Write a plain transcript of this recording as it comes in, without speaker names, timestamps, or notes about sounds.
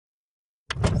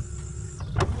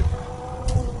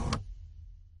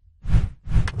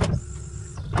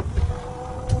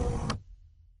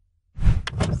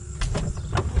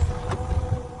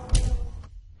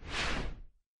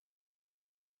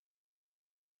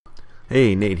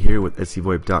Hey, Nate here with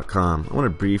SCVoIP.com. I want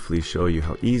to briefly show you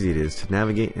how easy it is to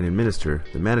navigate and administer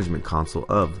the management console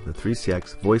of the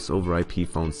 3CX Voice over IP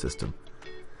phone system.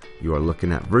 You are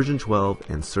looking at version 12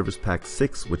 and Service Pack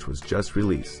 6, which was just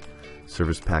released.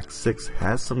 Service Pack 6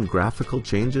 has some graphical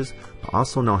changes, but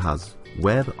also now has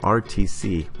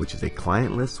WebRTC, which is a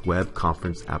clientless web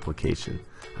conference application.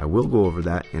 I will go over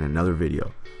that in another video.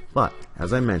 But,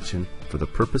 as I mentioned, for the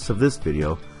purpose of this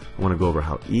video, I want to go over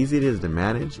how easy it is to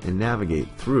manage and navigate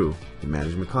through the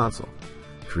management console.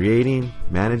 Creating,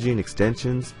 managing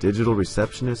extensions, digital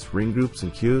receptionists, ring groups,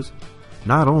 and queues.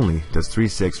 Not only does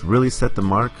 3CX really set the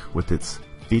mark with its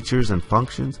features and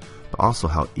functions, but also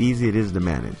how easy it is to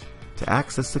manage. To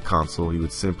access the console, you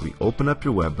would simply open up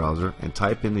your web browser and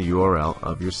type in the URL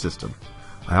of your system.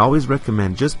 I always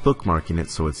recommend just bookmarking it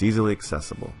so it's easily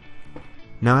accessible.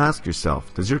 Now ask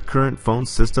yourself, does your current phone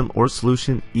system or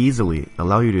solution easily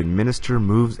allow you to administer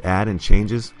moves, add, and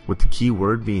changes, with the key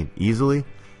word being easily,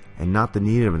 and not the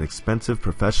need of an expensive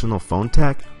professional phone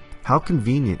tech? How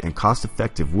convenient and cost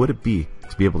effective would it be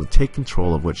to be able to take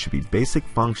control of what should be basic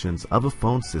functions of a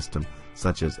phone system,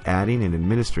 such as adding and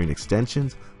administering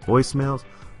extensions, voicemails,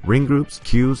 ring groups,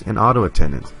 queues, and auto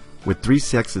attendance? With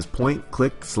 3CX's point,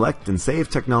 click, select, and save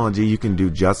technology, you can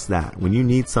do just that. When you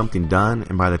need something done,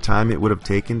 and by the time it would have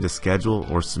taken to schedule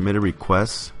or submit a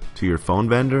request to your phone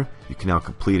vendor, you can now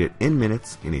complete it in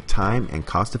minutes in a time and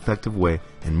cost-effective way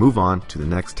and move on to the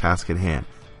next task at hand.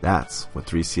 That's what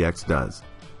 3CX does.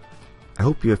 I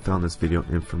hope you have found this video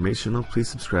informational. Please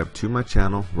subscribe to my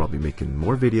channel where I'll be making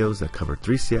more videos that cover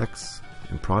 3CX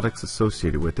and products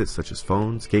associated with it, such as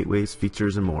phones, gateways,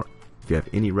 features, and more. If you have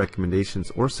any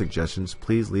recommendations or suggestions,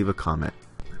 please leave a comment.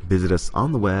 Visit us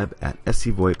on the web at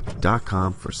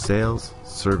scvoip.com for sales,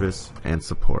 service, and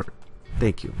support.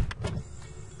 Thank you.